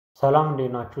ሰላም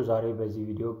እንዴት ናችሁ? ዛሬ በዚህ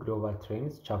ቪዲዮ ግሎባል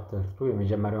ትሬንድስ ቻፕተር 2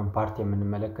 የመጀመሪያውን ፓርት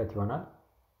የምንመለከት ይሆናል።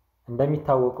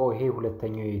 እንደሚታወቀው ይሄ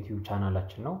ሁለተኛው የዩቲዩብ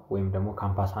ቻናላችን ነው ወይም ደግሞ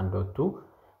ካምፓስ 1.2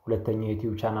 ሁለተኛው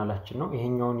የዩቲዩብ ቻናላችን ነው።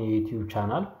 ይሄኛውን የዩቲዩብ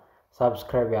ቻናል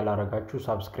ሰብስክራይብ ያላረጋችሁ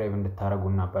ሰብስክራይብ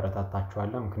እንድታረጉና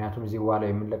አበረታታችኋለሁ። ምክንያቱም እዚህ በኋላ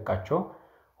የምንለቃቸው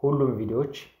ሁሉም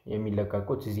ቪዲዮዎች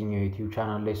የሚለቀቁት እዚህኛው የዩቲዩብ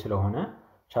ቻናል ላይ ስለሆነ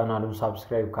ቻናሉን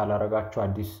ሰብስክራይብ ካላረጋችሁ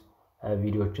አዲስ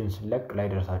ቪዲዮዎችን ስለቅ ላይ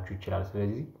ደርሳችሁ ይችላል።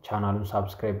 ስለዚህ ቻናሉን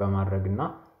ሰብስክራይብ በማድረግና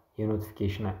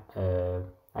የኖቲፊኬሽን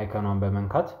አይኮኗን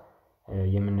በመንካት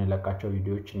የምንለቃቸው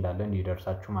ቪዲዮዎች እንዳለ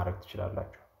እንዲደርሳችሁ ማድረግ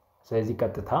ትችላላችሁ። ስለዚህ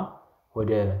ቀጥታ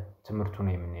ወደ ትምህርቱ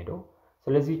ነው የምንሄደው።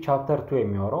 ስለዚህ ቻፕተር 2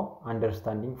 የሚያወራው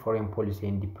አንደርስታንዲንግ ፎሬን ፖሊሲ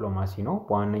ኤንድ ዲፕሎማሲ ነው።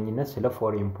 በዋነኝነት ስለ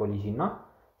ፎሬን ፖሊሲ እና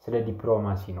ስለ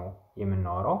ዲፕሎማሲ ነው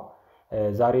የምናወራው።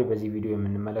 ዛሬ በዚህ ቪዲዮ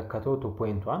የምንመለከተው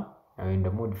 2.1 ወይም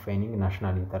ደግሞ ዲፋይኒንግ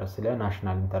ናሽናል ኢንተረስት ስለ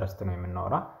ናሽናል ኢንተረስት ነው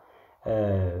የምናወራ።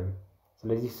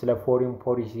 ስለዚህ ስለ ፎሬን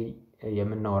ፖሊሲ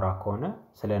የምናወራ ከሆነ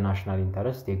ስለ ናሽናል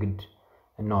ኢንተረስት የግድ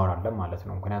እናወራለን ማለት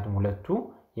ነው። ምክንያቱም ሁለቱ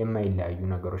የማይለያዩ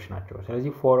ነገሮች ናቸው።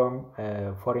 ስለዚህ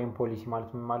ፎሬን ፖሊሲ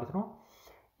ማለት ምን ማለት ነው?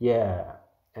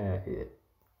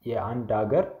 የአንድ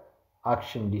ሀገር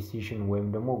አክሽን ዲሲዥን ወይም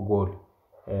ደግሞ ጎል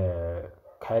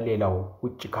ከሌላው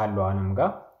ውጭ ካለው ዓለም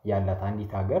ጋር ያላት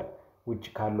አንዲት ሀገር ውጭ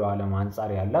ካለው ዓለም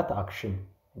አንፃር ያላት አክሽን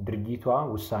ድርጊቷ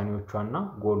ውሳኔዎቿና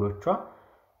ጎሎቿ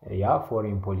ያ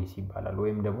ፎሬን ፖሊሲ ይባላል።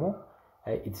 ወይም ደግሞ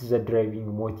it is the driving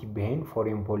motive behind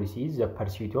foreign policy is the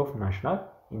pursuit of national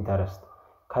interest።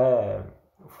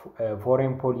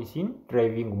 ከፎሬን ፖሊሲን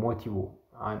ድራይቪንግ ሞቲቭ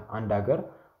አንድ ሀገር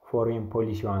ፎሬን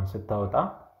ፖሊሲዋን ስታወጣ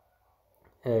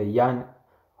ያን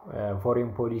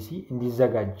ፎሬን ፖሊሲ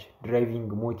እንዲዘጋጅ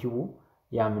ድራይቪንግ ሞቲቭ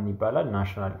ያ ምን ይባላል?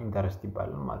 ናሽናል ኢንተረስት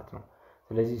ይባላል ማለት ነው።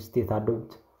 ስለዚህ ስቴት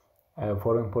አዶፕት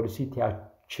ፎሬን ፖሊሲ to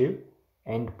achieve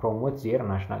and promote their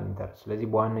national interest። ስለዚህ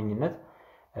በዋነኝነት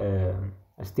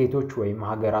ስቴቶች ወይም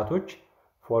ሀገራቶች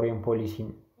ፎሬን ፖሊሲን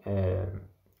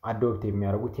አዶፕት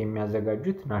የሚያደርጉት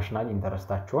የሚያዘጋጁት ናሽናል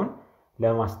ኢንተረስታቸውን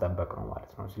ለማስጠበቅ ነው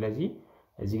ማለት ነው። ስለዚህ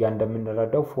እዚህ ጋር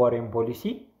እንደምንረዳው ፎሬን ፖሊሲ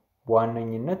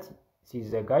በዋነኝነት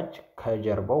ሲዘጋጅ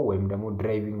ከጀርባው ወይም ደግሞ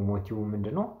ድራይቪንግ ሞቲቭ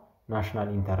ምንድነው? ናሽናል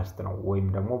ኢንተረስት ነው ወይም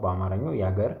ደግሞ በአማርኛው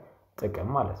የሀገር ጥቅም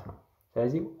ማለት ነው።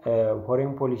 ስለዚህ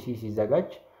ፎሬን ፖሊሲ ሲዘጋጅ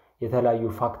የተለያዩ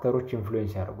ፋክተሮች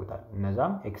ኢንፍሉዌንስ ያደርጉታል።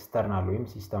 እነዛም ኤክስተርናል ወይም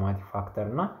ሲስተማቲክ ፋክተር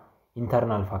እና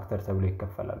ኢንተርናል ፋክተር ተብሎ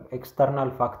ይከፈላሉ። ኤክስተርናል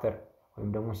ፋክተር ወይም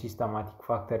ደግሞ ሲስተማቲክ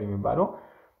ፋክተር የሚባለው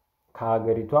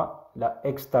ከሀገሪቷ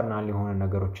ለኤክስተርናል የሆነ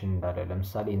ነገሮችን እንዳለ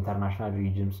ለምሳሌ ኢንተርናሽናል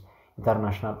ሪጅምስ፣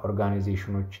 ኢንተርናሽናል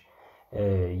ኦርጋናይዜሽኖች፣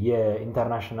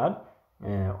 የኢንተርናሽናል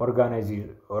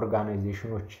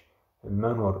ኦርጋናይዜሽኖች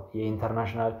መኖር፣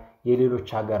 የኢንተርናሽናል የሌሎች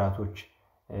ሀገራቶች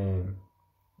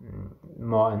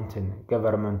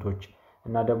ገቨርንመንቶች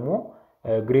እና ደግሞ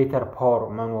ግሬተር ፓወር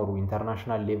መኖሩ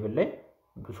ኢንተርናሽናል ሌቭል ላይ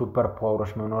ሱፐር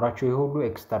ፓወሮች መኖራቸው ይሄ ሁሉ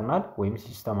ኤክስተርናል ወይም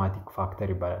ሲስተማቲክ ፋክተር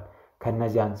ይባላል።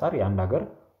 ከነዚህ አንፃር የአንድ ሀገር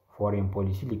ፎሬን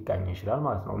ፖሊሲ ሊቃኝ ይችላል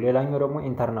ማለት ነው። ሌላኛው ደግሞ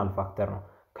ኢንተርናል ፋክተር ነው።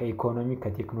 ከኢኮኖሚ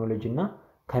ከቴክኖሎጂ እና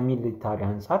ከሚሊታሪ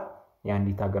አንፃር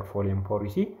የአንዲት ሀገር ፎሬን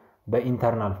ፖሊሲ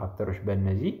በኢንተርናል ፋክተሮች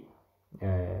በእነዚህ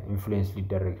ኢንፍሉዌንስ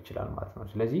ሊደረግ ይችላል ማለት ነው።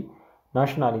 ስለዚህ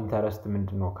ናሽናል ኢንተረስት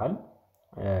ምንድነው ካል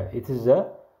it is the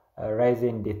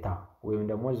reason data ወይም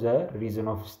ደግሞ the reason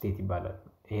of state ይባላል።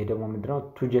 ይሄ ደግሞ ምንድነው?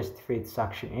 to justify its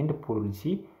action and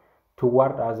policy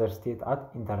toward other state at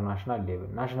international level።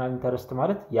 ናሽናል ኢንተረስት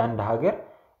ማለት የአንድ ሀገር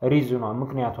ሪዝኗ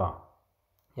ምክንያቷ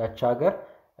ያቺ ሀገር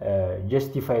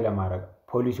ጀስቲፋይ ለማድረግ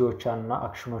ፖሊሲዎቿንና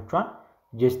አክሽኖቿን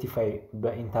ጀስቲፋይ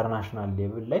በኢንተርናሽናል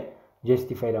ሌቭል ላይ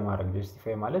ጀስቲፋይ ለማድረግ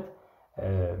ጀስቲፋይ ማለት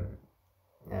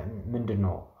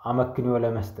ምንድነው? አመክንዮ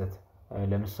ለመስጠት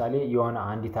ለምሳሌ የሆነ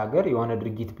አንዲት ሀገር የሆነ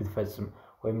ድርጊት ብትፈጽም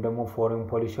ወይም ደግሞ ፎሬን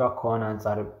ፖሊሲዋ ከሆነ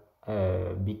አንፃር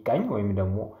ቢቃኝ ወይም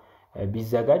ደግሞ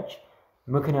ቢዘጋጅ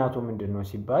ምክንያቱ ምንድነው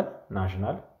ሲባል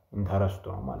ናሽናል ኢንተረስቱ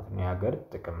ነው ማለት ነው። የሀገር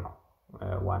ጥቅም ነው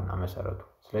ዋና መሰረቱ።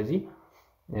 ስለዚህ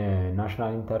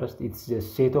ናሽናል ኢንተረስት ኢትስ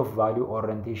ሴት ኦፍ ቫልዩ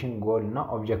ኦሪየንቴሽን ጎል እና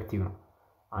ኦብጀክቲቭ ነው።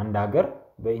 አንድ ሀገር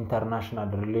በኢንተርናሽናል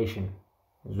ሪሌሽን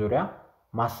ዙሪያ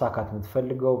ማሳካት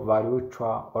የምትፈልገው ቫልዩዎቿ፣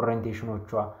 ኦሪየንቴሽኖቿ፣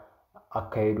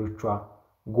 አካሄዶቿ፣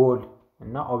 ጎል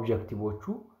እና ኦብጀክቲቮቹ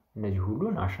እነዚህ ሁሉ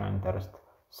ናሽናል ኢንተረስት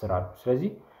ስራ አሉ።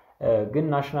 ስለዚህ ግን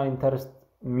ናሽናል ኢንተረስት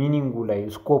ሚኒንጉ ላይ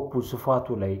ስኮፑ ስፋቱ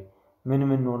ላይ ምን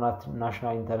ሆናት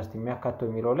ናሽናል ኢንተረስት የሚያካተው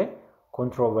የሚለው ላይ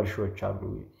ኮንትሮቨርሺዎች አሉ።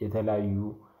 የተለያዩ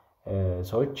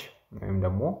ሰዎች ወይም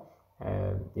ደግሞ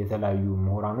የተለያዩ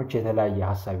ምሁራኖች የተለያየ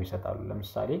ሐሳብ ይሰጣሉ።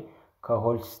 ለምሳሌ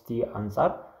ከሆልስቲ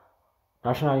አንፃር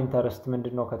ናሽናል ኢንተረስት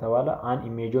ምንድነው ከተባለ an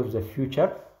image of the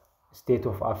future state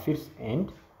of affairs and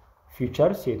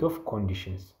future set of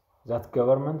conditions that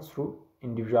government through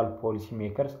individual policy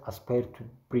makers aspire to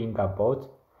bring about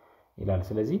ይላል።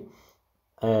 ስለዚህ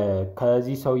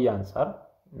ከዚህ ሰውዬ አንፃር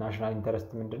ናሽናል ኢንተረስት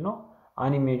ምንድነው?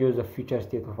 an image of the future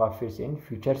state of affairs and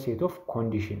future state of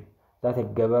condition that a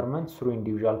government through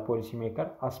individual policy maker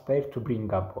aspire to bring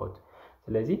about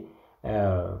ስለዚህ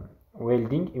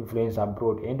wielding influence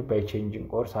abroad and by changing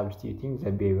or substituting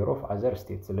the behavior of other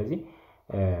states ስለዚህ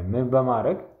ምን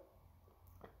በማድረግ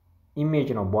ኢሜጅ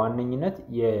ነው በዋነኝነት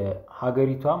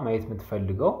የሀገሪቷ ማየት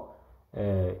የምትፈልገው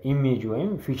ኢሜጅ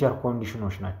ወይም ፊቸር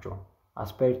ኮንዲሽኖች ናቸው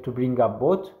aspire to bring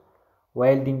about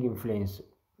wielding influence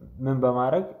ምን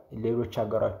በማድረግ ሌሎች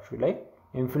ሀገራቹ ላይ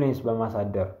ኢንፍሉዌንስ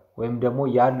በማሳደር ወይም ደግሞ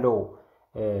ያለው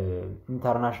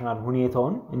ኢንተርናሽናል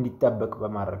ሁኔታውን እንዲጠበቅ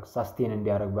በማድረግ ሳስቴን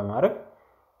እንዲያደርግ በማድረግ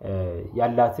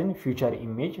ያላትን ፊውቸር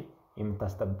ኢሜጅ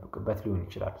የምታስጠብቅበት ሊሆን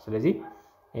ይችላል ስለዚህ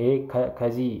ይሄ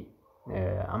ከዚህ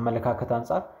አመለካከት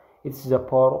አንፃር it's the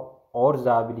power or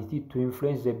the ability to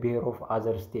influence the behavior of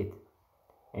other state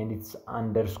and it's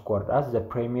underscored as the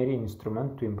primary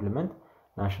instrument to implement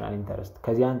national interest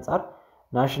ከዚህ አንፃር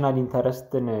ናሽናል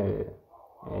ኢንተረስትን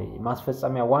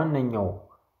ማስፈጸሚያ ዋነኛው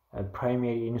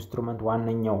ፕራይመሪ ኢንስትሩመንት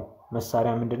ዋነኛው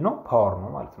መሳሪያ ምንድነው ፓወር ነው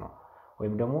ማለት ነው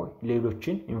ወይም ደግሞ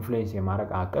ሌሎችን ኢንፍሉዌንስ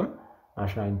የማድረግ አቅም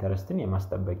ናሽናል ኢንተረስትን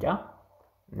የማስጠበቂያ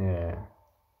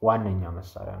ዋነኛ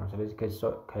መሳሪያ ነው ስለዚህ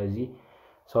ከዚህ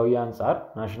ሰውዬ አንፃር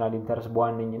ናሽናል ኢንተረስት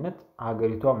በዋነኝነት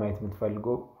ሀገሪቷ ማየት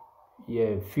የምትፈልገው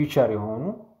የፊውቸር የሆኑ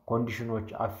ኮንዲሽኖች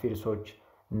አፌርሶች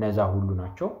እነዛ ሁሉ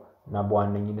ናቸው እና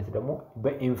በዋነኝነት ደግሞ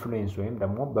በኢንፍሉዌንስ ወይም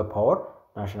ደግሞ በፓወር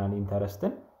ናሽናል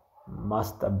ኢንተረስትን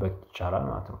ማስጠበቅ ይቻላል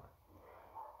ማለት ነው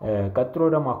ቀጥሎ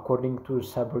ደግሞ according to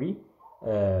ሰብሪ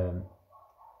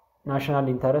ናሽናል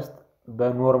ኢንተረስት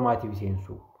በኖርማቲቭ ሴንሱ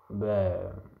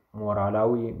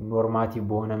በሞራላዊ ኖርማቲቭ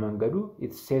በሆነ መንገዱ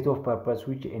it's set of purpose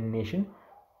which a nation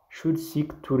should seek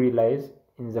to realize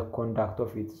in the conduct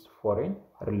of its foreign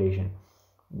relation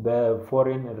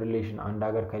በፎሬን ሪሌሽን አንድ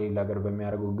ሀገር ከሌላ ሀገር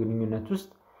በሚያደርገው ግንኙነት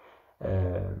ውስጥ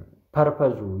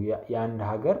ፐርፐዙ የአንድ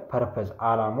ሀገር ፐርፐዝ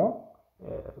አላማው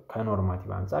ከኖርማቲቭ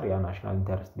አንፃር ያ ናሽናል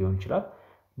ኢንተረስት ሊሆን ይችላል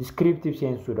ዲስክሪፕቲቭ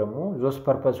ሴንሱ ደግሞ those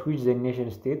purpose which the nation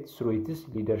state through its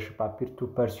leadership appear to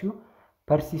pursue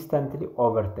persistently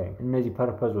over time እነዚህ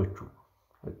ፐርፐዞቹ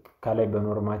ከላይ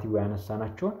በኖርማቲቭ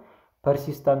ያነሳናቸው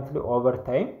persistently over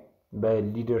time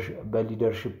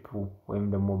በሊደርሺፕ ወይም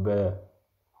ደግሞ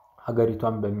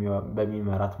በሀገሪቷን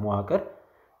በሚመራት መዋቅር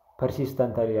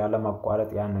persistently ያለ ማቋረጥ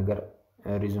ያ ነገር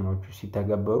ሪዝኖቹ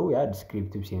ሲተገበሩ ያ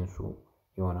ዲስክሪፕቲቭ ሴንሱ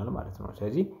ይሆናል ማለት ነው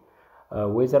ስለዚህ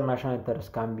whether national interest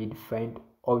can be defined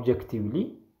objectively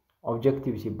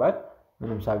objective ሲባል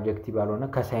ምንም ሳብጀክቲቭ ያልሆነ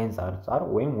ከሳይንስ አንፃር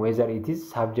ወይም whether it is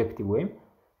subjective ወይም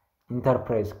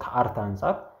ኢንተርፕራይዝ ከአርት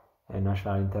አንፃር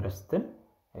ናሽናል ኢንተረስትን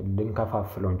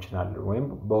ልንከፋፍለው እንችላለን ወይም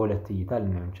በሁለት እይታ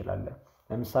ልናየው እንችላለን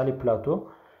ለምሳሌ ፕላቶ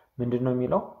ምንድነው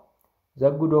የሚለው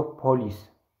the good of police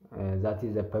that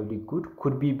is the public good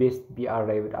could be best be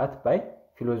arrived at by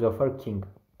philosopher king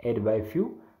aid by few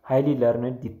highly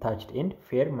learned detached and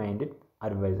fair minded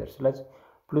advisors ስለዚህ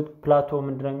ፕላቶ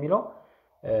ምንድነው የሚለው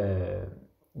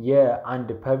የአንድ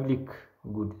ፐብሊክ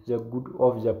ጉድ the good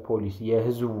of the police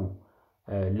የህዝቡ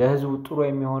ለህዝቡ ጥሩ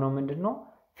የሚሆነው ምንድነው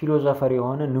ፊሎሶፈር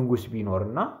የሆነ ንጉስ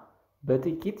ቢኖርና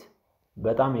በጥቂት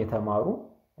በጣም የተማሩ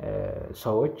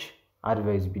ሰዎች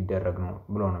አድቫይስ ቢደረግ ነው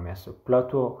ብሎ ነው የሚያስብ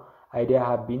ፕላቶ idea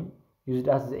have been used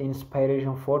as the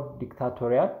inspiration for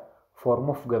dictatorial form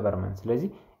of government ስለዚህ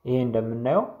ይሄ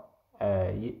እንደምናየው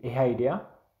ይሄ አይዲያ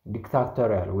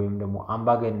ዲክታቶሪያል ወይም ደግሞ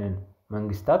አምባገነን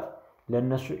መንግስታት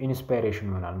ለነሱ ኢንስፓይሬሽን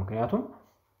ይሆናል ምክንያቱም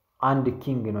አንድ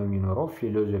ኪንግ ነው የሚኖረው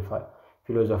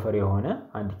ፊሎሶፈር የሆነ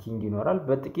አንድ ኪንግ ይኖራል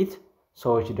በጥቂት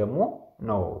ሰዎች ደግሞ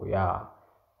ነው ያ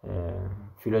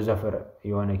ፊሎሶፈር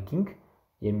የሆነ ኪንግ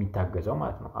የሚታገዘው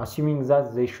ማለት ነው assuming that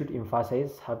they should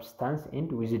emphasize substance and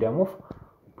wisdom of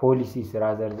policies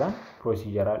rather than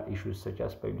procedural issues such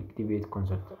as public debate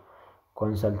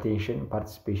consultation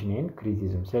participation and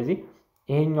criticism ስለዚህ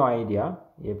ይሄኛው አይዲያ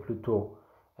የፕሉቶ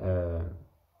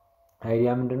አይዲያ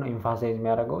ምንድነው emphasize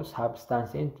የሚያደርገው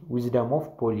substance and wisdom of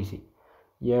policy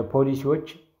የፖሊሲዎች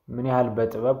ምን ያህል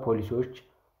በጥበብ ፖሊሲዎች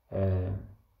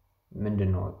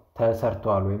ምንድነው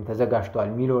ተሰርተዋል ወይም ተዘጋጅተዋል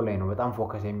ሚለው ላይ ነው በጣም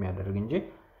ፎከስ የሚያደርግ እንጂ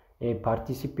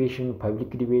ፓርቲሲፔሽን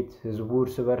ፐብሊክ ዲቤት ህዝቡ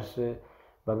እርስ በርስ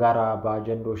በጋራ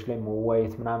በአጀንዳዎች ላይ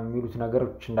መዋየት ምናምን የሚሉት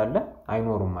ነገሮች እንዳለ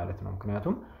አይኖሩም ማለት ነው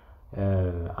ምክንያቱም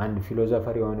አንድ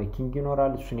ፊሎሶፈር የሆነ ኪንግ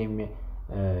ይኖራል እሱን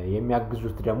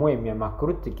የሚያግዙት ደግሞ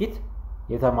የሚያማክሩት ጥቂት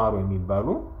የተማሩ የሚባሉ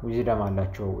ዊዝደም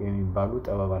አላቸው የሚባሉ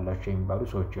ጥበብ አላቸው የሚባሉ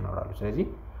ሰዎች ይኖራሉ ስለዚህ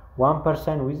one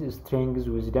person with strength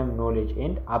wisdom knowledge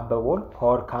and above all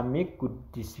power can make good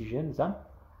decisions and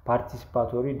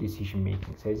participatory decision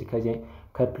making ስለዚህ ከዚህ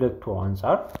ከፕላቶ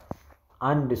አንፃር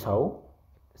አንድ ሰው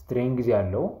strength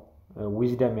ያለው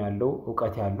wisdom ያለው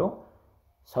ዕውቀት ያለው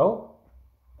ሰው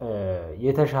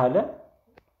የተሻለ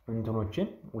እንትኖችን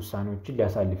ውሳኔዎችን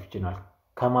ሊያሳልፍ ይችላል።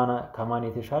 ከማን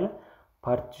የተሻለ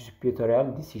ፓርቲሲፔቶሪያል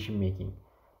ዲሲሽን ሜኪንግ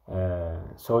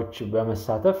ሰዎች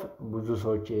በመሳተፍ ብዙ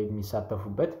ሰዎች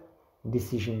የሚሳተፉበት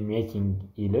ዲሲሽን ሜኪንግ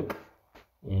ይልቅ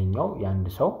ይሄኛው የአንድ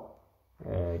ሰው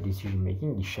ዲሲሽን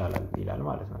ሜኪንግ ይሻላል ይላል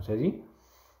ማለት ነው። ስለዚህ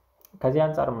ከዚህ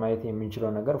አንፃር ማየት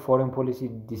የምንችለው ነገር ፎሬን ፖሊሲ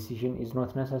ዲሲሽን ኢዝ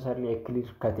ኖት ነሰሰሪሊ ኤ ክሊር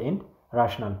ከት ኤንድ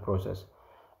ራሽናል ፕሮሰስ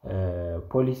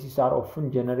policies are often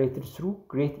generated through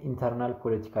great internal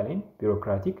political and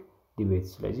bureaucratic debates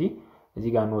ስለዚህ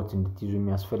እዚህ ጋር ኖት እንድትይዙ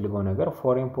የሚያስፈልገው ነገር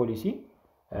ፎሬን ፖሊሲ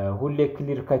ሁሌ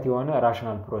ክሊር ከት የሆነ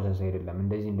ራሽናል ፕሮሰስ አይደለም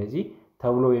እንደዚህ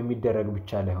ተብሎ የሚደረግ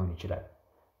ብቻ ላይሆን ይችላል።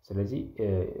 ስለዚህ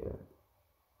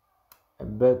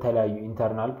በተለያዩ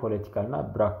ኢንተርናል ፖለቲካል እና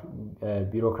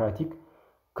ቢሮክራቲክ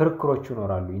ክርክሮች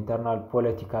ይኖራሉ። ኢንተርናል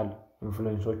ፖለቲካል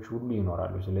ኢንፍሉዌንሶች ሁሉ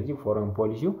ይኖራሉ። ስለዚህ ፎሬን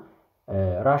ፖሊሲው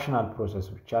ራሽናል ፕሮሰስ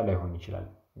ብቻ ላይሆን ይችላል።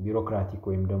 ቢሮክራቲክ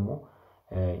ወይም ደግሞ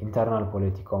ኢንተርናል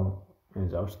ፖለቲካው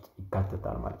እዛ ውስጥ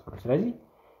ይካተታል ማለት ነው። ስለዚህ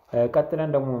ቀጥለን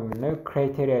ደግሞ የምናየው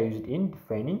ክራይቴሪያ ዩዝድ ኢን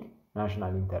ዲፋይኒንግ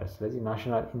ናሽናል ኢንተረስት። ስለዚህ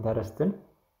ናሽናል ኢንተረስትን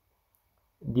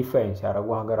ዲፋይን ሲያደርጉ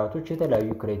ሀገራቶች የተለያዩ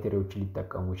ክራይቴሪያዎችን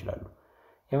ሊጠቀሙ ይችላሉ።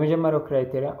 የመጀመሪያው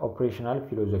ክራይቴሪያ ኦፕሬሽናል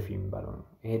ፊሎሶፊ የሚባለው ነው።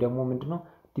 ይሄ ደግሞ ምንድነው?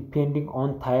 ዲፔንዲንግ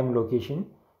ኦን ታይም ሎኬሽን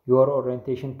ዩር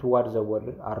ኦሪየንቴሽን ቱዋርድ ዘ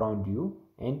ወርልድ አራውንድ ዩ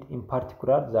and in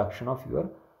particular the action of your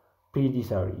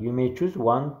predecessor you may choose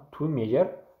one to measure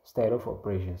style of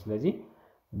operation ስለዚህ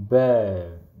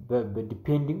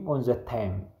depending on the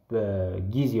time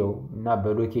በጊዜው እና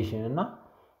በሎኬሽን እና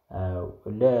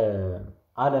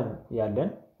ለዓለም ያለን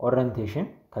ኦሪየንቴሽን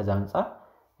ከዛ አንፃር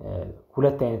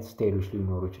ሁለት አይነት ስታይሎች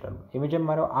ሊኖሩ ይችላሉ።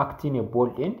 የመጀመሪያው አክት ኢን ኤ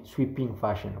ቦልድ ኤንድ ስዊፒንግ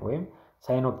ፋሽን ወይም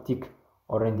ሳይኖፕቲክ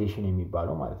ኦሪየንቴሽን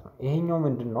የሚባለው ማለት ነው። ይሄኛው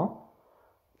ምንድነው?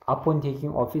 upon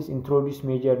taking office introduce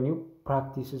major new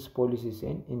practices policies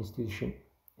and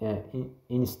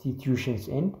institutions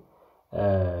and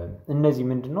እነዚህ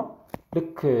ምንድነው?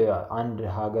 ልክ አንድ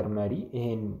ሀገር መሪ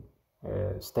ይሄን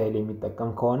ስታይል የሚጠቀም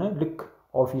ከሆነ ልክ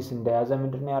ኦፊስ እንደያዘ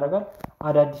ምንድነው ያደርጋል?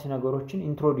 አዳዲስ ነገሮችን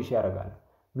ኢንትሮዲዩስ ያደርጋል።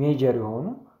 ሜጀር የሆኑ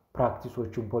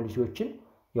ፕራክቲሶችን ፖሊሲዎችን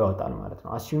ያወጣል ማለት ነው።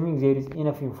 assuming there is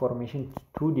enough information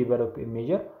to develop a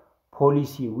major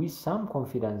policy with some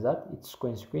confidence that its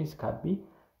consequences can be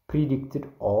predicted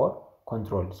or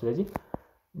controlled ስለዚህ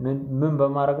ምን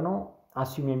በማድረግ ነው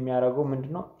አሲዩም የሚያደርገው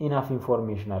ምንድነው? ኢናፍ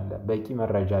ኢንፎርሜሽን አለ፣ በቂ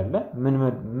መረጃ አለ፣ ምን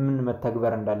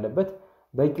መተግበር እንዳለበት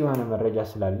በቂ የሆነ መረጃ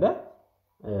ስላለ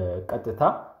ቀጥታ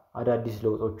አዳዲስ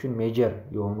ለውጦችን ሜጀር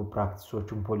የሆኑ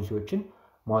ፕራክቲሶችን ፖሊሲዎችን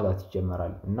ማውጣት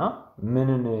ይጀምራል እና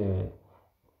ምንን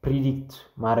ፕሪዲክት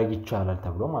ማድረግ ይቻላል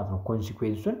ተብሎ ማለት ነው።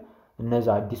 ኮንሲኩዌንሱን እነዛ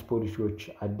አዲስ ፖሊሲዎች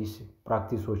አዲስ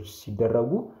ፕራክቲሶች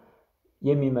ሲደረጉ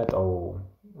የሚመጣው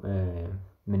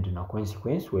ምንድነው?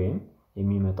 ኮንሲኩዌንስ ወይም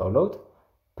የሚመጣው ለውጥ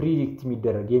ፕሪዲክት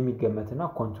የሚደረግ የሚገመትና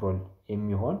ኮንትሮል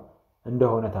የሚሆን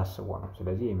እንደሆነ ታስቦ ነው።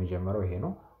 ስለዚህ የመጀመሪያው ይሄ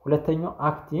ነው። ሁለተኛው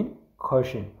አክቲን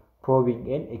ኮሽን ፕሮቢንግ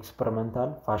ኤንድ ኤክስፐሪመንታል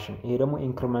ፋሽን። ይሄ ደግሞ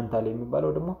ኢንክሪመንታል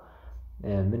የሚባለው ደግሞ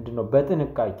ምንድነው?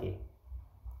 በጥንቃቄ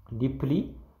ዲፕሊ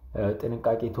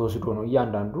ጥንቃቄ ተወስዶ ነው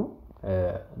እያንዳንዱ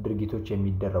ድርጊቶች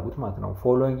የሚደረጉት ማለት ነው።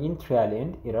 ፎሎዊንግ ኢን ትራያል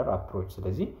ኤንድ ኤረር አፕሮች።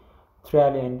 ስለዚህ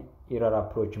ትራያል ኤንድ ኤረር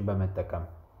አፕሮችን በመጠቀም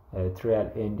ትራያል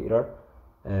ኤንድ ኤረር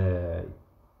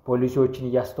ፖሊሲዎችን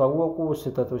እያስተዋወቁ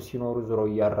ስህተቶች ሲኖሩ ዞሮ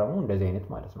እያረሙ እንደዚህ አይነት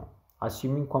ማለት ነው።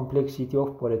 assuming complexity of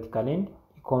political and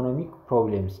economic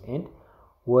problems and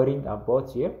worrying about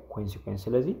their consequences።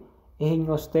 ስለዚህ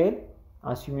ይሄኛው ስታይል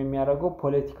አሲዩም የሚያደርገው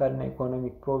ፖለቲካል እና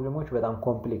ኢኮኖሚክ ፕሮብሌሞች በጣም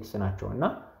ኮምፕሌክስ ናቸው እና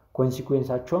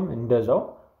ኮንሲኩዌንሳቸውም እንደዛው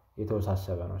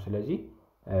የተወሳሰበ ነው። ስለዚህ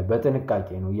በጥንቃቄ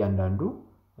ነው እያንዳንዱ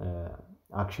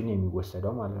አክሽን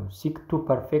የሚወሰደው ማለት ነው። seek to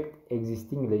perfect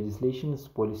existing legislations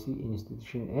policy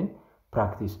institution and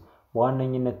practice።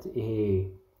 በዋነኝነት ይሄ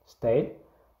ስታይል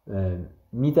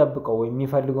የሚጠብቀው ወይ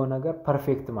የሚፈልገው ነገር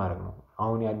ፐርፌክት ማድረግ ነው።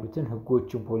 አሁን ያሉትን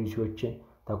ህጎችን ፖሊሲዎችን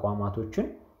ተቋማቶችን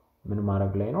ምን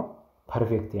ማድረግ ላይ ነው?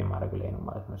 ፐርፌክት ማድረግ ላይ ነው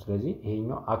ማለት ነው። ስለዚህ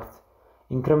ይሄኛው አክት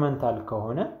ኢንክሪመንታል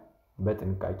ከሆነ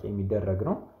በጥንቃቄ የሚደረግ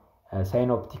ነው።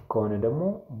 ሳይኖፕቲክ ከሆነ ደግሞ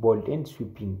ቦልድ ኤንድ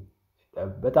ስዊፒንግ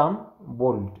በጣም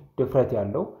ቦልድ ድፍረት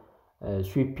ያለው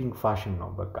ስዊፒንግ ፋሽን ነው።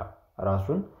 በቃ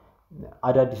ራሱን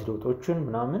አዳዲስ ለውጦችን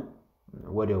ምናምን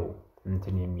ወዲያው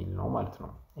እንትን የሚል ነው ማለት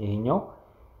ነው። ይሄኛው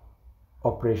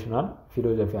ኦፕሬሽናል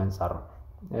ፊሎሶፊ አንፃር ነው።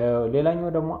 ሌላኛው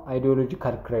ደግሞ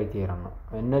አይዲዮሎጂካል ክራይቴሪያ ነው።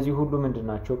 እነዚህ ሁሉ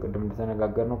ምንድናቸው? ቅድም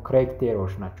እንደተነጋገርነው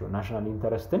ክራይቴሪያዎች ናቸው ናሽናል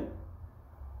ኢንተረስትን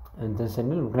እንትን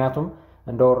ስንል ምክንያቱም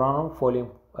እንደወራነው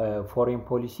ፎሬን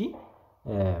ፖሊሲ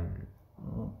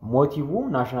ሞቲቭ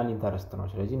ናሽናል ኢንተረስት ነው።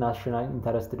 ስለዚህ ናሽናል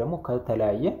ኢንተረስት ደግሞ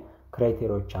ከተለያየ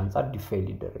ክራይቴሪያዎች አንፃር ዲፋይን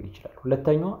ሊደረግ ይችላል።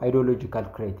 ሁለተኛው አይዲዮሎጂካል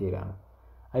ክራይቴሪያ ነው።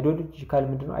 አይዲዮሎጂካል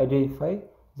ምንድነው? አይደንቲፋይ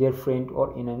their friend or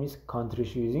enemies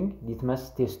countries using litmus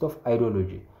test of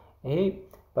ideology። ይሄ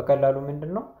በቀላሉ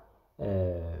ምንድነው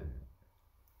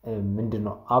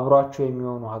አብሯቸው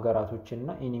የሚሆኑ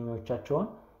ሀገራቶችና ኢኒሚዎቻቸውን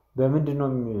በምንድነው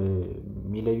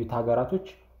የሚለዩት ሀገራቶች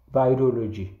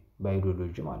በአይዲዮሎጂ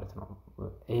ማለት ነው።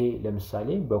 ይሄ ለምሳሌ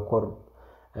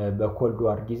በኮልድ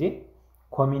ዋር ጊዜ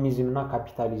ኮሚኒዝም እና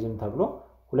ካፒታሊዝም ተብሎ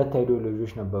ሁለት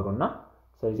አይዲዮሎጂዎች ነበሩና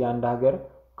ስለዚህ አንድ ሀገር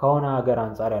ከሆነ ሀገር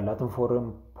አንፃር ያላትን ፎሬን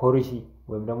ፖሊሲ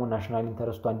ወይም ደግሞ ናሽናል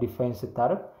ኢንተረስቷን ዲፋይን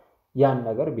ስታደርግ ያን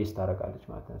ነገር ቤዝ ታደርጋለች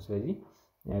ማለት ነው። ስለዚህ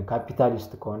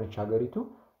ካፒታሊስት ከሆነች ሀገሪቱ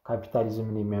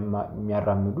ካፒታሊዝምን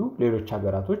የሚያራምዱ ሌሎች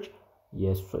ሀገራቶች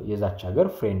የዛች ሀገር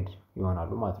ፍሬንድ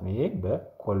ይሆናሉ ማለት ነው። ይሄ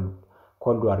በኮልድ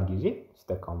ዋር ጊዜ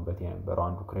ሲጠቀሙበት የነበረው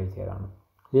አንዱ ክራይቴሪያ ነው።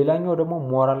 ሌላኛው ደግሞ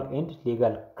ሞራል ኤንድ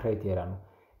ሌጋል ክራይቴሪያ ነው።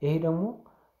 ይሄ ደግሞ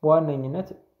በዋነኝነት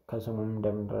ከስሙ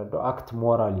እንደምንረዳው አክት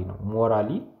ሞራሊ ነው።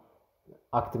 ሞራሊ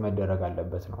አክት መደረግ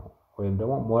አለበት ነው ወይም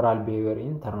ደግሞ ሞራል ቢሄቪየር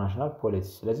ኢንተርናሽናል ፖሊሲ።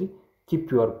 ስለዚህ ኪፕ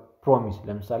ዮር ፕሮሚስ።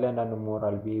 ለምሳሌ አንዳንድ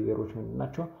ሞራል ቢሄቪየሮች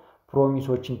ምንድናቸው?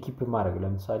 ፕሮሚሶችን ኪፕ ማድረግ።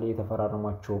 ለምሳሌ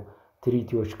የተፈራረሟቸው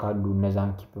ትሪቲዎች ካሉ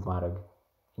እነዛን ኪፕ ማድረግ።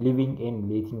 ሊቪንግ ኤንድ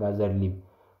ሌቲንግ አዘር ሊቭ።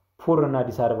 ፑር እና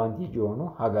ዲስአድቫንቴጅ የሆኑ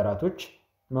ሀገራቶች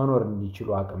መኖር እንዲችሉ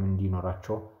አቅም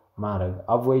እንዲኖራቸው ማድረግ።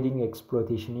 አቮይዲንግ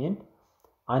ኤክስፕሎይቴሽን ኤንድ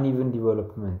አንኢቨን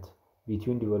ዲቨሎፕመንት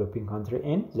ቢትዊን ዲቨሎፒንግ ካንትሪ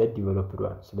ኤንድ ዘ ዲቨሎፕድ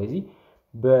ዋን። ስለዚህ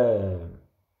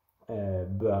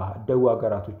በደቡብ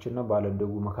ሀገራቶችና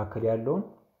ባለደጉ መካከል ያለውን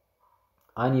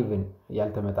አንኢቨን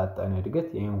ያልተመጣጠነ እድገት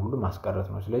ይሄን ሁሉ ማስቀረት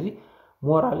ነው። ስለዚህ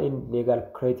ሞራል ኤንድ ሌጋል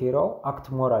ክራይቴሪያው አክት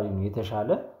ሞራሊ ነው። የተሻለ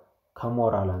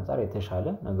ከሞራል አንፃር የተሻለ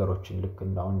ነገሮችን ልክ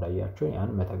እንዳያቸው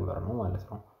ያን መተግበር ነው ማለት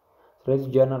ነው። ስለዚህ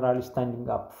ጀነራሊ ስታንዲንግ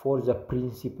አፕ ፎር ዘ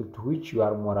ፕሪንሲፕል ቱ ዊች ዩ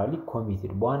አር ሞራሊ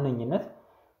ኮሚትድ። በዋነኝነት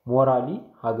ሞራሊ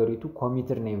ሀገሪቱ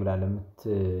ኮሚትድ ነኝ ብላ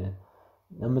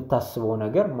ለምታስበው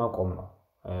ነገር መቆም ነው።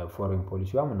 ፎሬን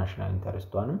ፖሊሲዋም ናሽናል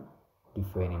ኢንተረስቷንም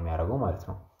ዲፋይን የሚያደርገው ማለት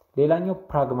ነው። ሌላኛው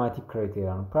ፕራግማቲክ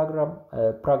ክራይቴሪያ ነው።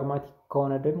 ፕራግማቲክ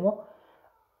ከሆነ ደግሞ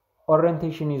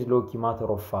ኦሪየንቴሽን ኢዝ ሎኪ ማተር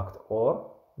ኦፍ ፋክት ኦር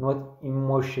ኖት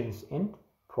ኢሞሽንስ ኤንድ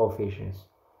ፕሮፌሽንስ።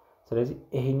 ስለዚህ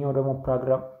ይሄኛው ደግሞ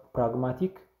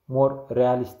ፕራግማቲክ ሞር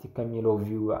ሪያሊስቲክ ከሚለው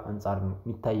ቪው አንፃር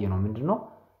የሚታይ ነው። ምንድነው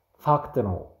ፋክት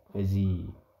ነው። እዚህ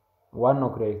ዋናው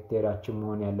ክራይቴሪያችን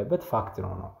መሆን ያለበት ፋክት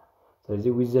ነው።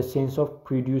 ስለዚህ with the sense of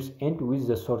produce and with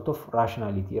the sort of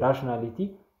rationality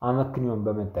አመክንዮን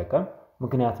በመጠቀም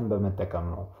ምክንያትን በመጠቀም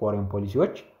ነው ፎሬን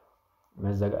ፖሊሲዎች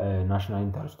ናሽናል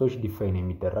ኢንተረስቶች ዲፋይን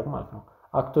የሚደረግ ማለት ነው።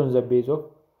 አክት ኦን ዘ ቤዝ ኦፍ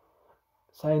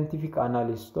ሳይንቲፊክ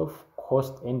አናሊሲስ ኦፍ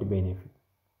ኮስት ኤንድ ቤኔፊት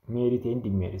ሜሪት ኤንድ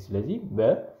ዲሜሪት። ስለዚህ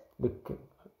በልክ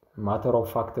ማተር ኦፍ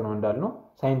ፋክት ነው እንዳልነው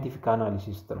ሳይንቲፊክ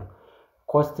አናሊሲስ ነው።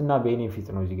 ኮስት እና ቤኔፊት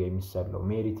ነው እዚህ ጋር የሚሰለው።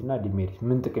 ሜሪት እና ዲሜሪት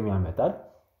ምን ጥቅም ያመጣል፣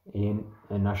 ይሄን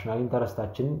ናሽናል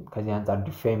ኢንተረስታችን ከዚህ አንፃር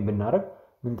ዲፋይን ብናደርግ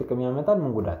ምን ጥቅም ያመጣል፣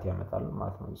 ምን ጉዳት ያመጣል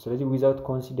ማለት ነው። ስለዚህ ዊዛውት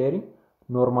ኮንሲደሪንግ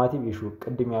ኖርማቲቭ ኢሹ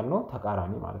ቅድም ያልነው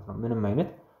ተቃራኒ ማለት ነው። ምንም አይነት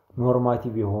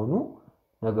ኖርማቲቭ የሆኑ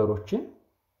ነገሮችን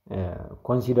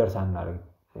ኮንሲደር ሳናደርግ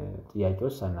ጥያቄ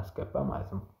ውስጥ ሳናስገባ ማለት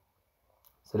ነው።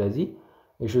 ስለዚህ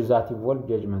ኢሹ ዛት ኢንቮልቭ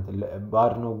ጀጅመንት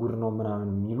ባድ ነው ጉድ ነው ምናምን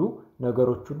የሚሉ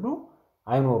ነገሮች ሁሉ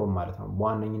አይኖሩም ማለት ነው።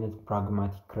 በዋነኝነት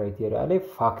ፕራግማቲክ ክራይቴሪያ ላይ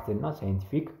ፋክት እና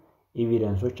ሳይንቲፊክ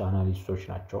ኤቪደንሶች አናሊሲሶች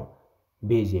ናቸው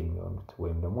ቤዝ የሚሆኑት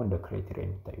ወይም ደግሞ እንደ ክራይቴሪያ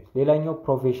የሚታዩት። ሌላኛው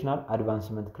ፕሮፌሽናል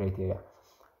አድቫንስመንት ክራይቴሪያ።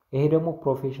 ይሄ ደግሞ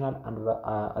ፕሮፌሽናል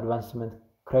አድቫንስመንት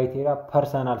ክራይቴሪያ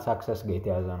ፐርሰናል ሳክሰስ ጋር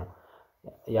የተያዘ ነው።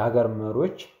 የሀገር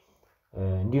መሪዎች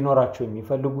እንዲኖራቸው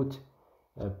የሚፈልጉት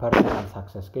ፐርሰናል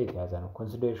ሳክሰስ ጋር የተያዘ ነው።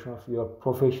 ኮንሲደሬሽን ኦፍ ዮር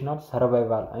ፕሮፌሽናል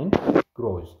ሰርቫይቫል ኤንድ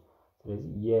ግሮዝ። ስለዚህ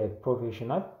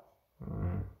የፕሮፌሽናል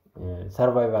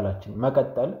ሰርቫይቫላችን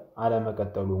መቀጠል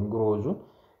አለመቀጠሉን ግሮዙን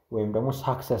ወይም ደግሞ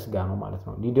ሳክሰስ ጋር ነው ማለት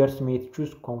ነው። ሊደርስ ሜት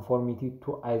ቹዝ ኮንፎርሚቲ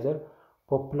ቱ አይዘር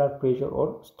ፖፑላር ፕሬሸር ኦር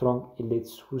ስትሮንግ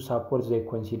ኤሊትስ ሁ ሳፖርት ዘይ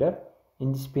ኮንሲደር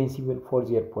ኢንዲስፔንሲብል ፎር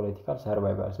ዜር ፖለቲካል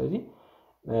ሰርቫይቫል። ስለዚህ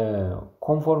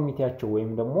ኮንፎርሚቲያቸው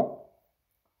ወይም ደግሞ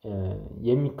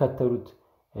የሚከተሉት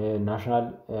ናሽናል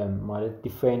ማለት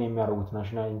ዲፋይን የሚያደርጉት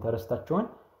ናሽናል ኢንተረስታቸውን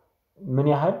ምን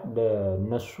ያህል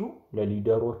ለነሱ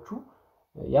ለሊደሮቹ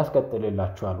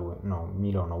ያስቀጥልላቸዋል ነው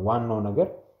የሚለው ነው ዋናው ነገር።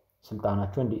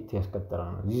 ስልጣናቸው እንዴት ያስቀጥላል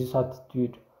ነው። this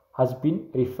attitude has been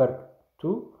referred to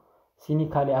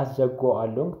cynically as the go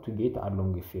along to get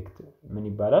along effect። ምን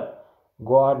ይባላል?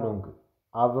 go along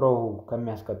አብረው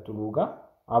ከሚያስቀጥሉ ጋር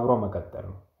አብሮ መቀጠል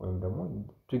ነው ወይም ደግሞ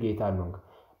to get along።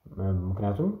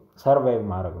 ምክንያቱም ሰርቫይቭ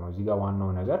ማድረግ ነው እዚህ ጋር ዋናው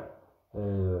ነገር።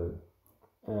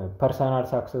 ፐርሰናል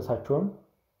ሳክሰሳቸውን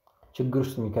ችግር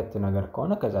ውስጥ የሚከት ነገር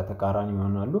ከሆነ ከዛ ተቃራኒ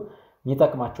ይሆናሉ።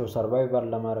 የሚጠቅማቸው ሰርቫይቫል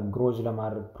ለማድረግ ግሮዝ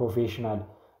ለማድረግ ፕሮፌሽናል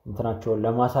እንትናቸውን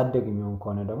ለማሳደግ የሚሆን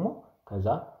ከሆነ ደግሞ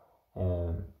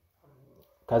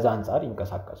ከዛ አንፃር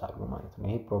ይንቀሳቀሳሉ ማለት ነው።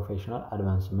 ይሄ ፕሮፌሽናል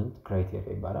አድቫንስመንት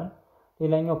ክራይቴሪያ ይባላል።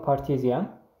 ሌላኛው ፓርቲዚያን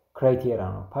ክራይቴሪያ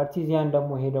ነው። ፓርቲዚያን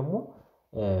ደግሞ ይሄ ደግሞ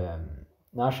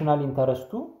ናሽናል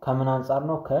ኢንተረስቱ ከምን አንፃር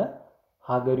ነው?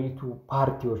 ከሀገሪቱ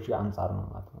ፓርቲዎች አንፃር ነው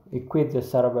ማለት ነው። ኢኩዌት ዘ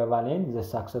ሰርቫይቫል ኤንድ ዘ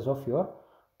ሳክሰስ ኦፍ ዮር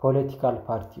ፖለቲካል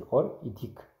ፓርቲ ኦር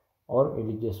ኢቲክ ኦር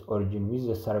ሪሊጂየስ ኦሪጂን ዊዝ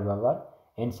ዘ ሰርቫይቫል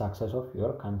ኤንድ ሳክሰስ ኦፍ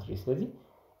ዮር ካንትሪ። ስለዚህ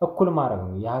እኩል ማድረግ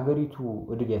ነው። የሀገሪቱ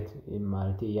እድገት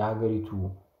ማለት የሀገሪቱ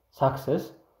ሳክሰስ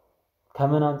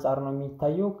ከምን አንፃር ነው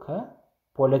የሚታየው?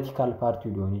 ከፖለቲካል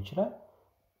ፓርቲው ሊሆን ይችላል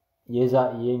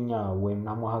የኛ ወይም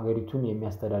ደግሞ ሀገሪቱን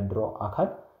የሚያስተዳድረው አካል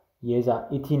የዛ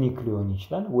ኢትኒክ ሊሆን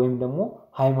ይችላል ወይም ደግሞ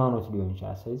ሃይማኖት ሊሆን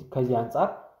ይችላል። ስለዚህ ከዚህ አንፃር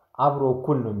አብሮ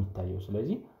እኩል ነው የሚታየው።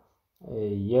 ስለዚህ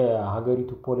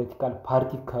የሀገሪቱ ፖለቲካል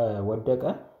ፓርቲ ከወደቀ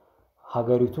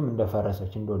ሀገሪቱም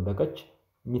እንደፈረሰች እንደወደቀች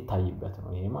የሚታይበት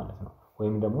ነው ይሄ ማለት ነው።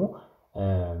 ወይም ደግሞ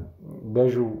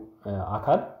ገዢው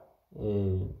አካል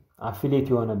አፊሌት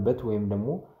የሆነበት ወይም ደግሞ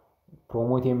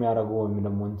ፕሮሞት የሚያደርገው ወይም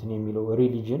ደግሞ እንትን የሚለው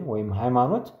ሪሊጅን ወይም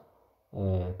ሃይማኖት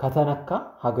ከተነካ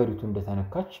ሀገሪቱ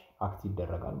እንደተነካች አክት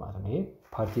ይደረጋል ማለት ነው። ይሄ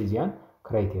ፓርቲዚያን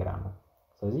ክራይቴሪያ ነው።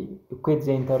 ስለዚህ ኢኩዌት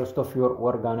ዘ ኢንተረስት ኦፍ ዮር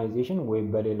ኦርጋናይዜሽን ወይም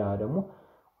በሌላ ደግሞ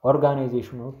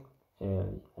ኦርጋናይዜሽኑ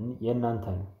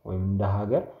የእናንተን ወይም እንደ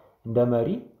ሀገር እንደ መሪ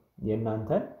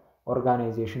የእናንተን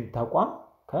ኦርጋናይዜሽን ተቋም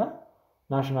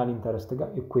ከናሽናል ኢንተረስት ጋር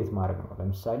ኢኩዌት ማድረግ ነው።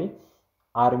 ለምሳሌ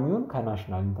አርሚውን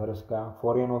ከናሽናል ኢንተረስት ጋር፣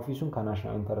 ፎሬን ኦፊሱን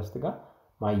ከናሽናል ኢንተረስት ጋር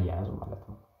ማያያዝ ማለት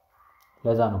ነው።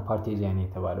 ለዛ ነው ፓርቲዚያን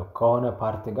የተባለው። ከሆነ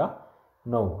ፓርት ጋር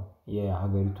ነው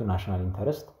የሀገሪቱ ናሽናል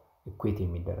ኢንተረስት ኢኩዌት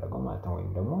የሚደረገው ማለት ነው።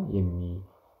 ወይም ደግሞ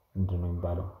ምንድነው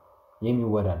የሚባለው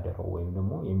የሚወዳደረው ወይም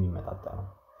ደግሞ የሚመጣጠነው።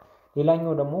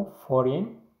 ሌላኛው ደግሞ ፎሬን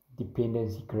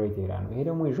ዲፔንደንሲ ክራይቴሪያ ነው። ይሄ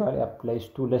ደግሞ usually applies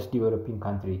to less developing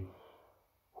country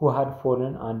who had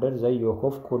fallen under the yoke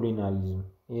of colonialism።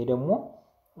 ይሄ ደግሞ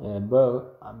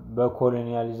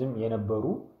በኮሎኒያሊዝም የነበሩ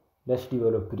less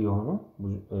developed የሆኑ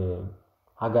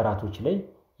ሀገራቶች ላይ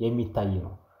የሚታይ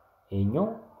ነው። ይሄኛው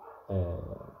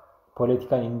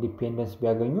ፖለቲካል ኢንዲፔንደንስ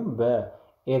ቢያገኙም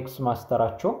በኤክስ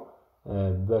ማስተራቸው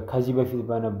ከዚህ በፊት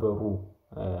በነበሩ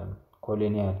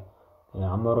ኮሎኒያል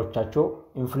አመሮቻቸው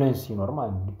ኢንፍሉዌንስ ሲኖር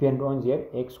ማለት ዲፔንድ ኦን ዜር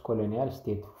ኤክስ ኮሎኒያል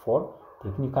ስቴት ፎር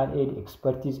ቴክኒካል ኤድ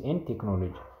ኤክስፐርቲዝ ኤንድ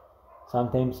ቴክኖሎጂ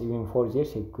ሳምታይምስ ኢቨን ፎር ዜር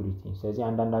ሴኩሪቲ። ስለዚህ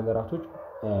አንዳንድ ሀገራቶች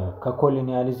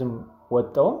ከኮሎኒያሊዝም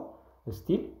ወጣው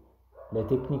ስቲል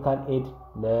ለቴክኒካል ኤድ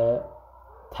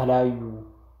ለተለያዩ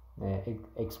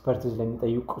ኤክስፐርቲዝ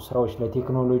ለሚጠይቁ ስራዎች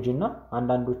ለቴክኖሎጂ እና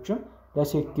አንዳንዶችም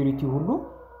ለሴኩሪቲ ሁሉ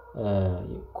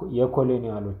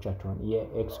የኮሎኒያሎቻቸውን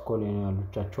የኤክስ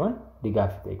ኮሎኒያሎቻቸውን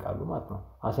ድጋፍ ይጠይቃሉ ማለት ነው።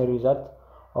 as a result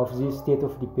of this state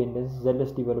of dependence the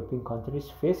less developing countries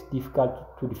face difficult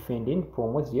to defend and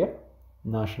promote their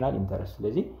national interest።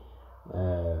 ስለዚህ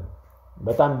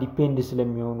በጣም ዲፔንድ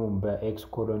ስለሚሆኑ በኤክስ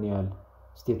ኮሎኒያል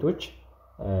ስቴቶች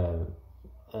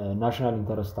ናሽናል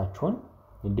ኢንተረስታቸውን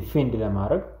ዲፌንድ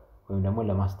ለማድረግ ወይም ደግሞ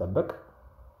ለማስጠበቅ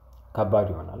ከባድ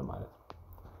ይሆናል ማለት ነው።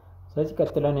 ስለዚህ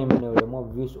ቀጥለን የምናየው ደግሞ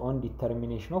ቪውስ ኦን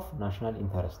ዲተርሚኔሽን ኦፍ ናሽናል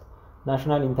ኢንተረስት።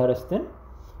 ናሽናል ኢንተረስትን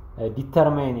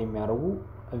ዲተርማይን የሚያደርጉ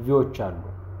ቪዎች አሉ።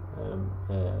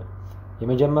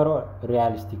 የመጀመሪያው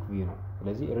ሪያሊስቲክ ቪው ነው።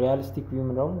 ስለዚህ ሪያሊስቲክ ቪው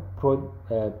ደግሞ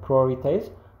ፕራዮሪታይዝ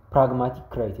ፕራግማቲክ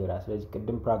ክራይቴሪያ። ስለዚህ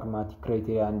ቅድም ፕራግማቲክ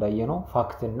ክራይቴሪያ እንዳየነው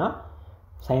ፋክት እና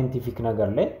ሳይንቲፊክ ነገር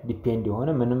ላይ ዲፔንድ የሆነ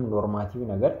ምንም ኖርማቲቭ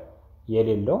ነገር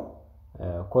የሌለው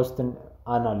ኮስትን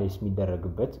አናላይዝ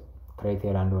የሚደረግበት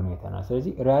ክራይቴሪያ እንደሆነ አይተናል።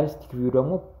 ስለዚህ ሪያሊስቲክ ቪው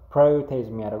ደግሞ ፕራዮሪታይዝ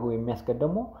የሚያደርገው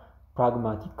የሚያስቀድመው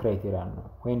ፕራግማቲክ ክራይቴሪያ ነው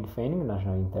when defining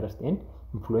national interest and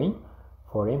employing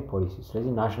foreign policy።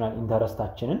 ስለዚህ ናሽናል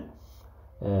ኢንተረስታችንን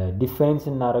ዲፋይን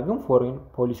ስናደርግም ፎሬን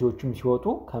ፖሊሲዎችም ሲወጡ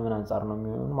ከምን አንፃር ነው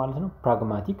የሚሆነው ማለት ነው?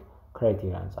 ፕራግማቲክ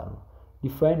ክራይቴሪያ አንፃር ነው።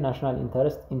 ዲፋይን ናሽናል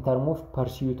ኢንተረስት ኢን ተርም ኦፍ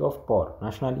ፐርሱት ኦፍ ፓወር።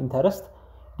 ናሽናል ኢንተረስት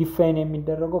ዲፋይን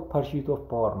የሚደረገው ፐርሱት ኦፍ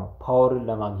ፓወር ነው። ፓወርን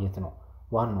ለማግኘት ነው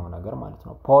ዋናው ነገር ማለት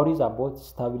ነው። ፓወር ኢዝ አባውት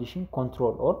ስታብሊሽንግ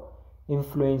ኮንትሮል ኦር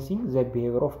ኢንፍሉዌንሲንግ ዘ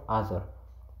ቢሄቪየር ኦፍ አዘር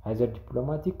either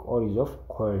ዲፕሎማቲክ ኦር ዩዝ ኦፍ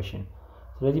ኮኤርሽን።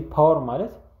 ስለዚህ ፓወር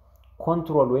ማለት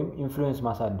ኮንትሮል ወይም ኢንፍሉዌንስ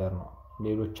ማሳደር ነው።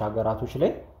 ሌሎች ሀገራቶች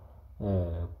ላይ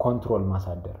ኮንትሮል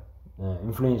ማሳደር፣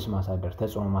 ኢንፍሉዌንስ ማሳደር፣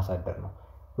 ተጽዕኖ ማሳደር ነው።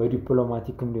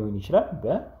 በዲፕሎማቲክም ሊሆን ይችላል፣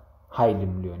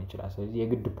 በኃይልም ሊሆን ይችላል። ስለዚህ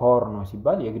የግድ ፓወር ነው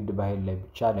ሲባል የግድ በኃይል ላይ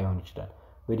ብቻ ላይሆን ይችላል።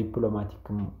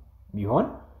 በዲፕሎማቲክም ቢሆን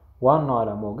ዋናው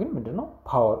ዓላማው ግን ምንድነው?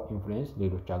 ፓወር ኢንፍሉዌንስ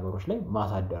ሌሎች ሀገሮች ላይ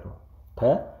ማሳደር ነው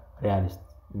ከሪያሊስት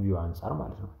ቪው አንፃር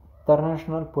ማለት ነው።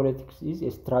 International politics is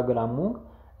a struggle among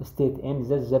state and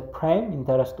the prime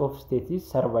interest of state is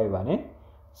survival and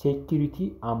security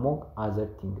among other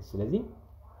things። ስለዚህ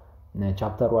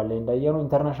ቻፕተር 1 ላይ እንዳየነው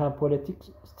ኢንተርናሽናል ፖለቲክስ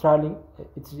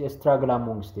it's a struggle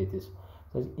among states።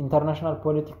 ስለዚህ ኢንተርናሽናል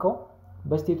ፖለቲካው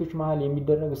በስቴቶች መሃል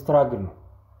የሚደረግ ስትራግል ነው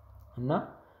እና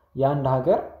የአንድ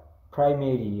ሀገር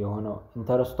ፕራይሜሪ የሆነው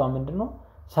ኢንተረስቷ ምንድነው?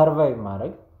 ሰርቫይቭ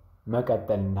ማድረግ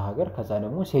መቀጠል እንደ ሀገር፣ ከዛ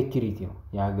ደግሞ ሴኩሪቲ ነው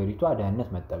የሀገሪቷ ደህንነት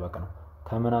መጠበቅ ነው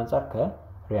ከምን አንፃር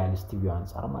ከሪያሊስት ቪው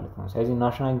አንፃር ማለት ነው። ስለዚህ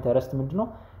ናሽናል ኢንተረስት ምንድነው?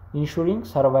 ኢንሹሪንግ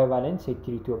ሰርቫይቫል ኤንድ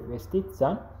ሴኩሪቲ ኦፍ ስቴት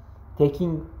ዛን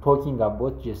ቶኪንግ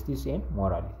አባውት ጀስቲስ ኤንድ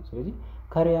ሞራሊቲ። ስለዚህ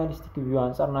ከሪያሊስቲክ ቪው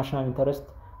አንፃር ናሽናል ኢንተረስት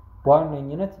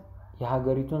በዋነኝነት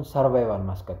የሀገሪቱን ሰርቫይቫል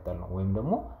ማስቀጠል ነው፣ ወይም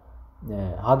ደግሞ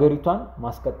ሀገሪቷን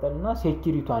ማስቀጠልና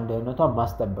ሴኩሪቲዋን ደህንነቷን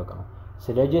ማስጠበቅ ነው።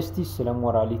 ስለ ጀስቲስ ስለ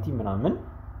ሞራሊቲ ምናምን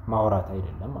ማውራት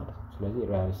አይደለም ማለት ነው። ስለዚህ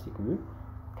ሪያሊስቲክ ቪው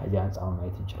ከዚህ አንፃር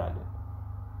ማየት እንችላለን።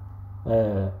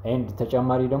 ኤንድ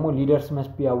ተጨማሪ ደግሞ ሊደርስ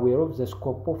መስት ቢ አዌር ኦፍ ዘ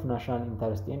ስኮፕ ኦፍ ናሽናል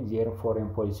ኢንተረስት ኤንድ ዜር ፎሬን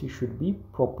ፖሊሲ ሹድ ቢ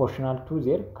ፕሮፖርሽናል ቱ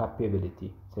ዜር ካፓቢሊቲ።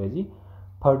 ስለዚህ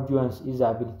ፐርዱዋንስ ኢዝ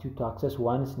አቢሊቲ ቱ አክሰስ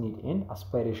ዋንስ ኒድ ኤንድ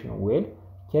አስፓይሬሽን ዌል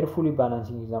ኬርፉሊ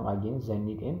ባላንሲንግ ዘም አጌንስት ዘ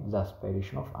ኒድ ኤንድ ዘ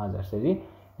አስፓይሬሽን ኦፍ አዘር። ስለዚህ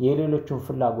የሌሎችን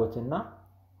ፍላጎትና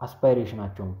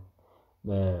አስፓይሬሽናቸውን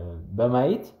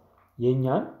በማየት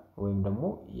የኛን ወይም ደግሞ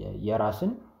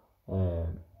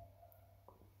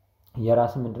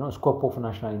የራስን ምንድነው ስኮፕ ኦፍ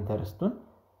ናሽናል ኢንተረስቱን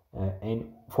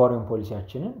ፎሬን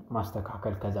ፖሊሲያችንን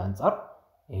ማስተካከል ከዛ አንፃር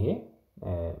ይሄ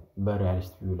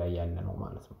በሪያሊስት ቪው ላይ ያለ ነው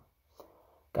ማለት ነው።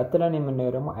 ቀጥለን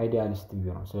የምናየው ደግሞ አይዲያሊስት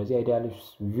ቪው ነው። ስለዚህ አይዲያሊስት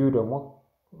ቪው ደግሞ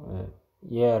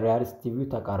የሪያሊስት ቪው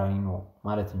ተቃራኒ ነው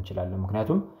ማለት እንችላለን።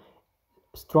 ምክንያቱም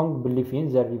ስትሮንግ ቢሊፍ ኢን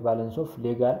ዘ ሪቫለንስ ኦፍ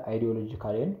ሌጋል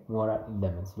አይዲዮሎጂካል ኤንድ ሞራል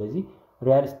ኢለመንት። ስለዚህ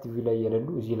ሪያሊስት ቪው ላይ የሌሉ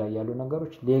እዚህ ላይ ያሉ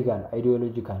ነገሮች ሌጋል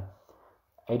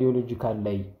አይዲዮሎጂካል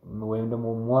ላይ ወይም ደግሞ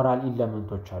ሞራል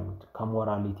ኢለመንቶች አሉት።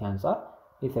 ከሞራሊቲ አንፃር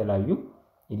የተለያዩ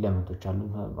ኢለመንቶች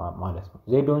አሉት ማለት ነው።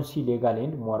 they don't see legal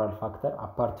and moral factor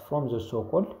apart from the so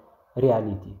called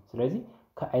reality። ስለዚህ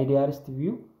ከአይዲያሊስት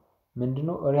ቪው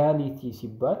ምንድነው ሪያሊቲ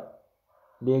ሲባል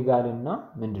ሌጋል እና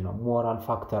ምንድነው ሞራል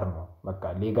ፋክተር ነው። በቃ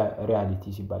ሌጋል ሪያሊቲ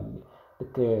ሲባል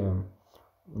ልክ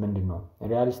ምንድነው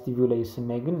ሪያሊስት ቪው ላይ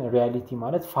ስናይ ግን ሪያሊቲ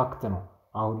ማለት ፋክት ነው።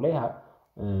 አሁን ላይ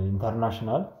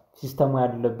ኢንተርናሽናል ሲስተሙ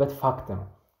ያለበት ፋክት ነው።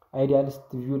 አይዲያሊስት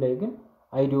ቪው ላይ ግን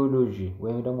አይዲዮሎጂ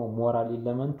ወይም ደግሞ ሞራል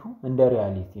ኢለመንቱ እንደ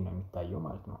ሪያሊቲ ነው የሚታየው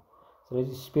ማለት ነው።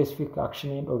 ስለዚህ ስፔሲፊክ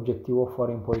አክሽን ኤንድ ኦብጀክቲቭ ኦፍ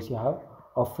ፎሬን ፖሊሲ ሃቭ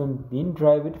ኦፍን ቢን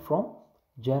ድራይቭድ ፍሮም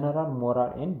ጀነራል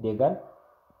ሞራል ኤንድ ሌጋል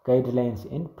ጋይድላይንስ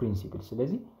ኤንድ ፕሪንሲፕል።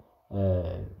 ስለዚህ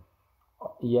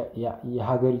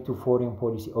የሀገሪቱ ፎሬን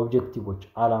ፖሊሲ ኦብጀክቲቮች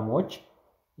አላማዎች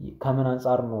ከምን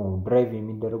አንፃር ነው ድራይቭ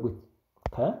የሚደረጉት?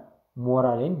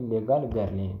 ከሞራል ኤንድ ሌጋል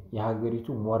ጋይድላይን የሀገሪቱ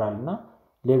ሞራል እና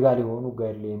ሌጋል የሆኑ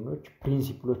ጋይድላይኖች፣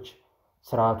 ፕሪንሲፕሎች፣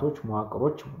 ስርዓቶች፣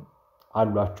 መዋቅሮች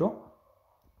አሏቸው።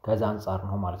 ከዛ አንፃር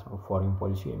ነው ማለት ነው ፎሬን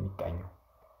ፖሊሲ የሚቃኘው።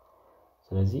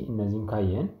 ስለዚህ እነዚህን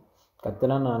ካየን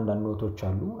ቀጥለን አንዳንድ ኖቶች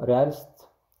አሉ ሪያሊስት።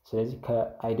 ስለዚህ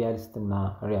ከአይዲያሊስት እና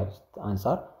ሪያሊስት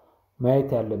አንፃር ማየት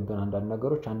ያለብን አንዳንድ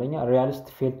ነገሮች፣ አንደኛ ሪያሊስት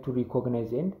ፌል ቱ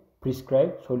ሪኮግናይዝ ኤንድ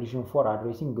ፕሪስክራይብ ሶሉሽን ፎር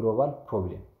አድሬሲንግ ግሎባል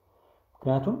ፕሮብሌም።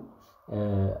 ምክንያቱም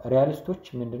ሪያሊስቶች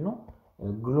ምንድነው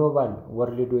ግሎባል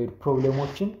ወርልድ ዋይድ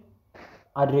ፕሮብሌሞችን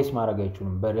አድሬስ ማድረግ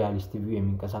አይችሉም በሪያሊስት ቪው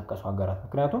የሚንቀሳቀሱ ሀገራት።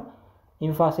 ምክንያቱም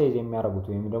ኢንፋሳይዝ የሚያደርጉት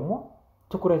ወይም ደግሞ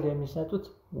ትኩረት የሚሰጡት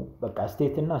በቃ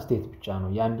ስቴት እና ስቴት ብቻ ነው።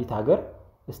 የአንዲት ሀገር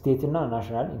ስቴት እና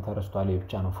ናሽናል ኢንተረስቷ ላይ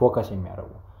ብቻ ነው ፎከስ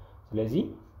የሚያደርጉ። ስለዚህ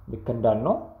ልክ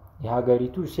እንዳልነው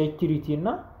የሀገሪቱ ሴኩሪቲ እና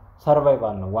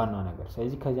ሰርቫይቫል ነው ዋና ነገር።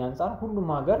 ስለዚህ ከዚህ አንፃር ሁሉም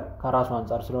ሀገር ከራሱ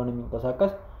አንፃር ስለሆነ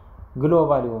የሚንቀሳቀስ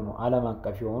ግሎባል የሆኑ ዓለም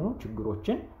አቀፍ የሆኑ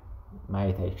ችግሮችን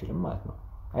ማየት አይችልም ማለት ነው።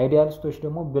 አይዲያሊስቶች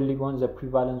ደግሞ ቢሊቭ ኦን ዘ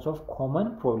ፕሪቫለንስ ኦፍ ኮመን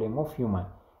ፕሮብሌም ኦፍ ሂውማን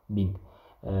ቢንግ።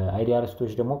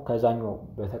 አይዲያሊስቶች ደግሞ ከዛኛው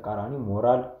በተቃራኒ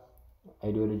ሞራል፣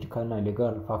 አይዲዮሎጂካል እና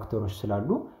ሌጋል ፋክተሮች ስላሉ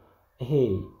ይሄ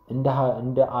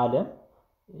እንደ ዓለም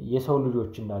የሰው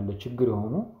ልጆች እንዳለ ችግር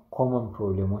የሆኑ ኮመን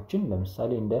ፕሮብሌሞችን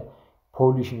ለምሳሌ እንደ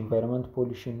ፖሊሽን፣ ኢንቫይሮንመንት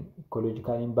ፖሊሽን፣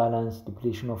 ኢኮሎጂካል ኢምባላንስ፣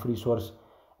 ዲፕሌሽን ኦፍ ሪሶርስ፣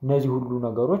 እነዚህ ሁሉ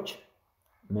ነገሮች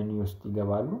ምን ውስጥ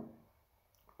ይገባሉ?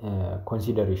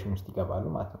 ኮንሲደሬሽን ውስጥ ይገባሉ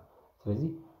ማለት ነው። ስለዚህ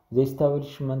the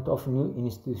establishment of new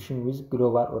institution with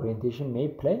global orientation may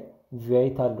play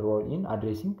vital role in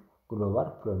addressing global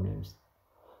problems።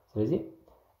 ስለዚህ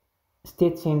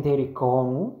ስቴት ሴንተሪክ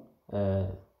ከሆኑ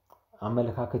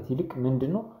አመለካከት ይልቅ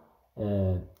ምንድነው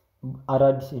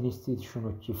አዳዲስ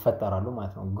ኢንስቲትዩሽኖች ይፈጠራሉ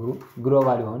ማለት ነው።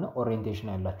 ግሎባል የሆነ ኦሪየንቴሽን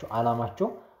ያላቸው አላማቸው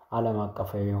ዓለም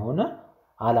አቀፋዊ የሆነ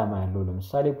አላማ ያለው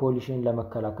ለምሳሌ ፖሊሽን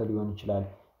ለመከላከል ሊሆን ይችላል፣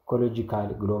 ኢኮሎጂካል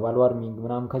ግሎባል ዋርሚንግ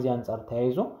ምናምን ከዚህ አንፃር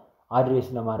ተያይዞ አድሬስ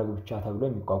ለማድረግ ብቻ ተብሎ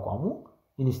የሚቋቋሙ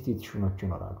ኢንስቲትዩሽኖች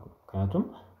ይኖራሉ። ምክንያቱም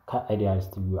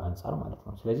ከአይዲያሊስት ቪው አንፃር ማለት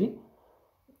ነው። ስለዚህ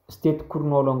ስቴት ኩድ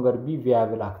ኖ ሎንገር ቢ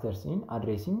ቪያብል አክተርስ ኢን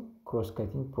አድሬሲንግ ክሮስ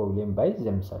ከቲንግ ፕሮብሌም ባይ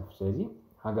ዘምሰልፍ። ስለዚህ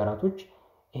ሀገራቶች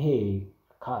ይሄ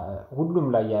ሁሉም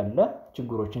ላይ ያለ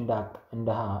ችግሮች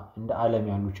እንደ ዓለም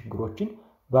ያሉ ችግሮችን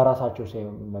በራሳቸው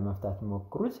ሳይሆን ለመፍታት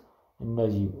የሚሞክሩት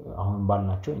እነዚህ አሁን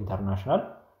ባልናቸው ኢንተርናሽናል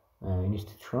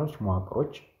ኢንስቲትዩሽኖች፣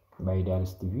 መዋቅሮች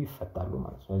በአይዲያሊስት ቪው ይፈታሉ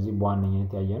ማለት ነው። ስለዚህ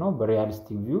በዋነኝነት ያየነው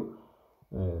በሪያሊስቲክ ቪው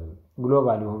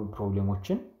ግሎባል የሆኑ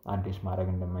ፕሮብሌሞችን አድሬስ ማድረግ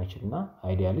እንደማይችልና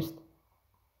አይዲያሊስት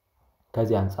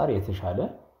ከዚህ አንፃር የተሻለ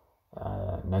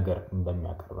ነገር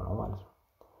እንደሚያቀርብ ነው ማለት ነው።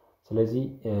 ስለዚህ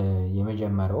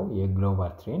የመጀመሪያው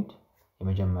የግሎባል ትሬንድ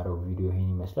የመጀመሪያው ቪዲዮ ይሄን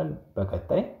ይመስላል።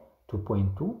 በቀጣይ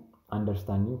 2.2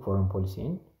 አንደርስታንዲንግ ፎሬን ፖሊሲ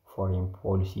ኤንድ ፎሬን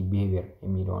ፖሊሲ ቢሄቪየር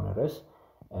የሚለውን ርዕስ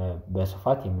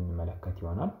በስፋት የምንመለከት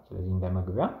ይሆናል። ስለዚህ እንደ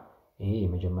መግቢያ ይሄ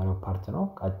የመጀመሪያው ፓርት ነው።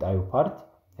 ቀጣዩ ፓርት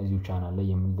እዚሁ ቻናል ላይ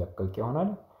የሚለቀቅ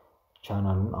ይሆናል።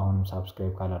 ቻናሉን አሁንም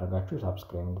ሳብስክራይብ ካላደረጋችሁ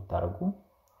ሳብስክራይብ እንድታደርጉ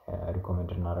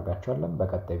ሪኮመንድ እናደርጋችኋለን።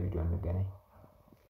 በቀጣይ ቪዲዮ እንገናኝ።